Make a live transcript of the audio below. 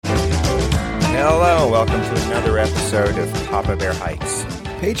Hello, welcome to another episode of Papa Bear Hikes.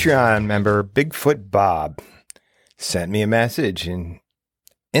 Patreon member Bigfoot Bob sent me a message, and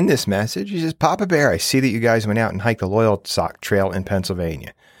in this message, he says, Papa Bear, I see that you guys went out and hiked the Loyalsock Trail in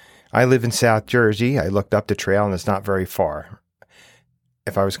Pennsylvania. I live in South Jersey. I looked up the trail, and it's not very far.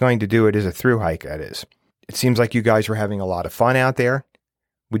 If I was going to do it as a through hike, that is. It seems like you guys were having a lot of fun out there.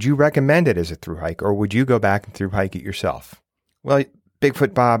 Would you recommend it as a through hike, or would you go back and through hike it yourself? Well,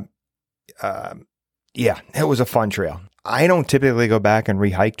 Bigfoot Bob, yeah, it was a fun trail. I don't typically go back and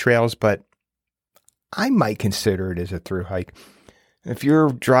re-hike trails, but I might consider it as a through hike. If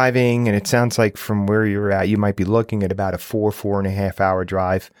you're driving, and it sounds like from where you're at, you might be looking at about a 4.5 hour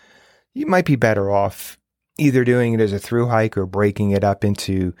drive. You might be better off either doing it as a through hike or breaking it up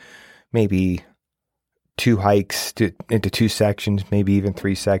into maybe two hikes into two sections, maybe even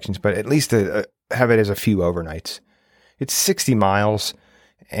three sections, but at least have it as a few overnights. It's 60 miles,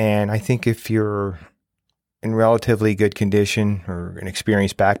 and I think if you're in relatively good condition or an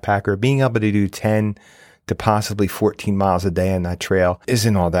experienced backpacker, being able to do 10 to possibly 14 miles a day on that trail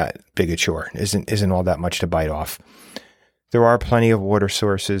isn't all that big a chore, isn't all that much to bite off. There are plenty of water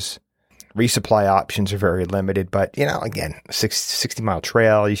sources. Resupply options are very limited, but, you know, again, 60-mile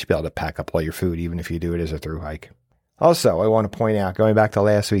trail, you should be able to pack up all your food, even if you do it as a through hike. Also, I want to point out, going back to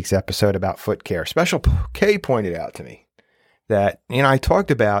last week's episode about foot care, Special K pointed out to me that, you know, I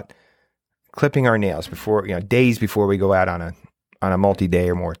talked about clipping our nails before, you know, days before we go out on a multi-day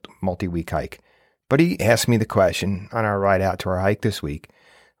or more multi-week hike. But he asked me the question on our ride out to our hike this week,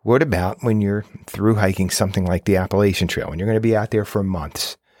 what about when you're through hiking something like the Appalachian Trail, when you're going to be out there for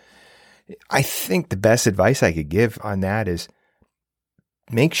months? I think the best advice I could give on that is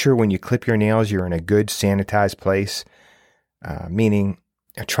make sure when you clip your nails, you're in a good sanitized place, meaning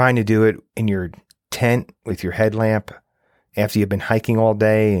trying to do it in your tent with your headlamp after you've been hiking all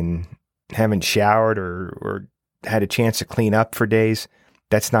day and haven't showered or had a chance to clean up for days.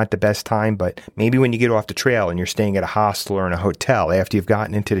 That's not the best time, but maybe when you get off the trail and you're staying at a hostel or in a hotel after you've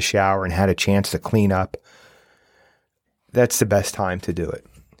gotten into the shower and had a chance to clean up, that's the best time to do it.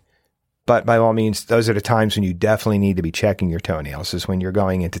 But by all means, those are the times when you definitely need to be checking your toenails, is when you're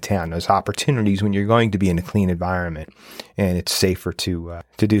going into town. Those opportunities when you're going to be in a clean environment and it's safer to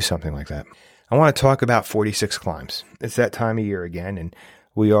do something like that. I want to talk about 46 climbs. It's that time of year again, and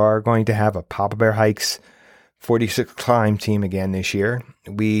we are going to have a Papa Bear Hikes 46 climb team again this year.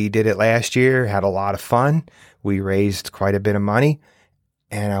 We did it last year, had a lot of fun. We raised quite a bit of money,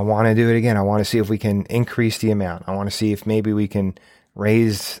 and I want to do it again. I want to see if we can increase the amount. I want to see if maybe we can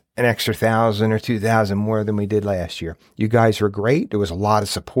raise an extra 1,000 or 2,000 more than we did last year. You guys were great. There was a lot of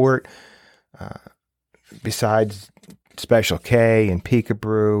support. Besides Special K and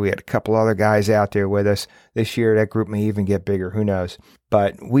Peekaboo, we had a couple other guys out there with us. This year, that group may even get bigger. Who knows?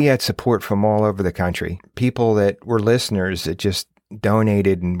 But we had support from all over the country. People that were listeners that just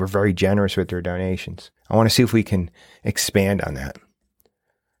donated and were very generous with their donations. I want to see if we can expand on that.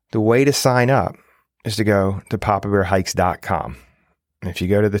 The way to sign up is to go to papabearhikes.com. And if you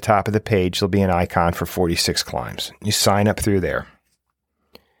go to the top of the page, there'll be an icon for 46 climbs. You sign up through there.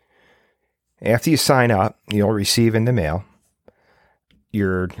 After you sign up, you'll receive in the mail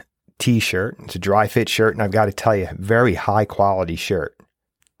your t-shirt. It's a dry fit shirt, and I've got to tell you, very high quality shirt.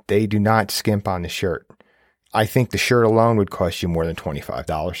 They do not skimp on the shirt. I think the shirt alone would cost you more than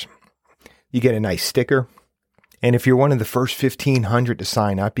 $25. You get a nice sticker, and if you're one of the first 1,500 to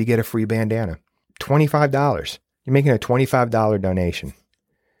sign up, you get a free bandana. $25. You're making a $25 donation.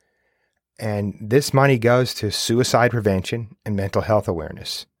 And this money goes to suicide prevention and mental health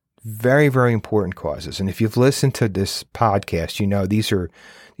awareness. Very, very important causes. And if you've listened to this podcast, you know these are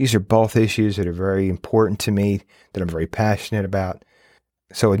both issues that are very important to me, that I'm very passionate about.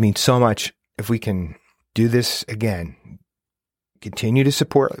 So it means so much if we can do this again, continue to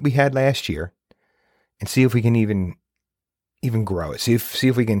support like we had last year, and see if we can even grow it. See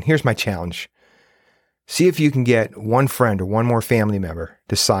if we can. Here's my challenge. See if you can get one friend or one more family member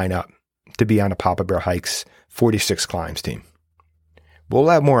to sign up to be on a Papa Bear Hikes 46 climbs team. We'll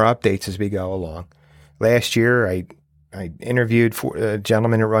have more updates as we go along. Last year, I interviewed a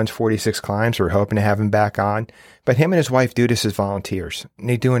gentleman who runs 46 climbs. We're hoping to have him back on. But him and his wife do this as volunteers, and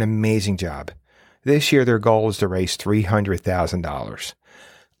they do an amazing job. This year, their goal is to raise $300,000.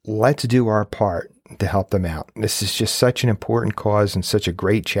 Let's do our part to help them out. This is just such an important cause and such a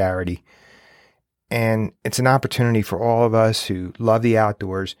great charity. And it's an opportunity for all of us who love the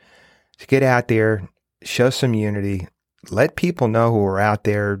outdoors to get out there, show some unity, let people know who are out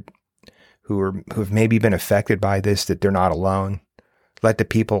there who have maybe been affected by this, that they're not alone. Let the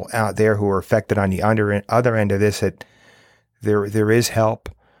people out there who are affected on the other end of this, that there is help.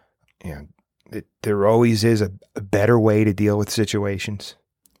 You know, there always is a better way to deal with situations.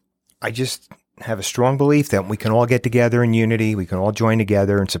 I just have a strong belief that we can all get together in unity. We can all join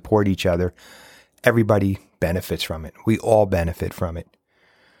together and support each other. Everybody benefits from it. We all benefit from it.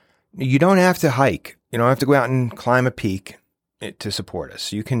 You don't have to hike. You don't have to go out and climb a peak to support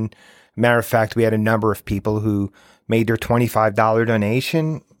us. You can, matter of fact, we had a number of people who made their $25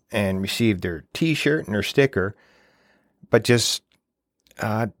 donation and received their t-shirt and their sticker, but just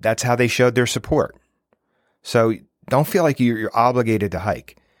that's how they showed their support. So don't feel like you're obligated to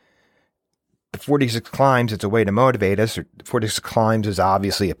hike. The 46 Climbs, it's a way to motivate us. 46 Climbs is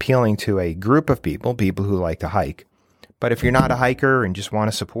obviously appealing to a group of people who like to hike. But if you're not a hiker and just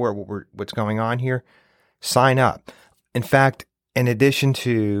want to support what's going on here, sign up. In fact, in addition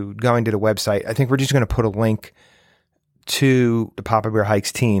to going to the website, I think we're just going to put a link to the Papa Bear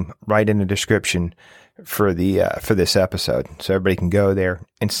Hikes team right in the description for this episode, so everybody can go there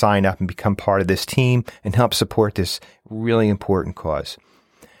and sign up and become part of this team and help support this really important cause.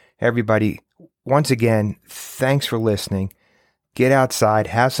 Everybody, once again, thanks for listening. Get outside,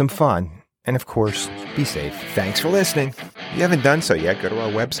 have some fun, and of course, be safe. Thanks for listening. If you haven't done so yet, go to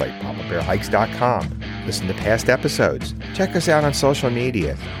our website, papabearhikes.com. Listen to past episodes. Check us out on social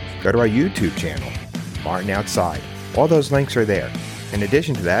media. Go to our YouTube channel, Martin Outside. All those links are there. In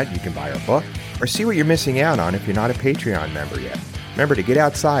addition to that, you can buy our book or see what you're missing out on if you're not a Patreon member yet. Remember to get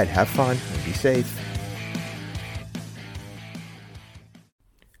outside, have fun, and be safe.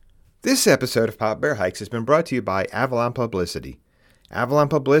 This episode of Papa Bear Hikes has been brought to you by Avalon Publicity. Avalon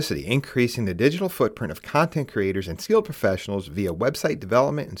Publicity, increasing the digital footprint of content creators and skilled professionals via website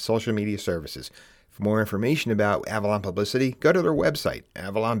development and social media services. For more information about Avalon Publicity, go to their website,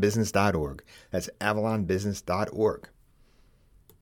 avalonbusiness.org. That's avalonbusiness.org.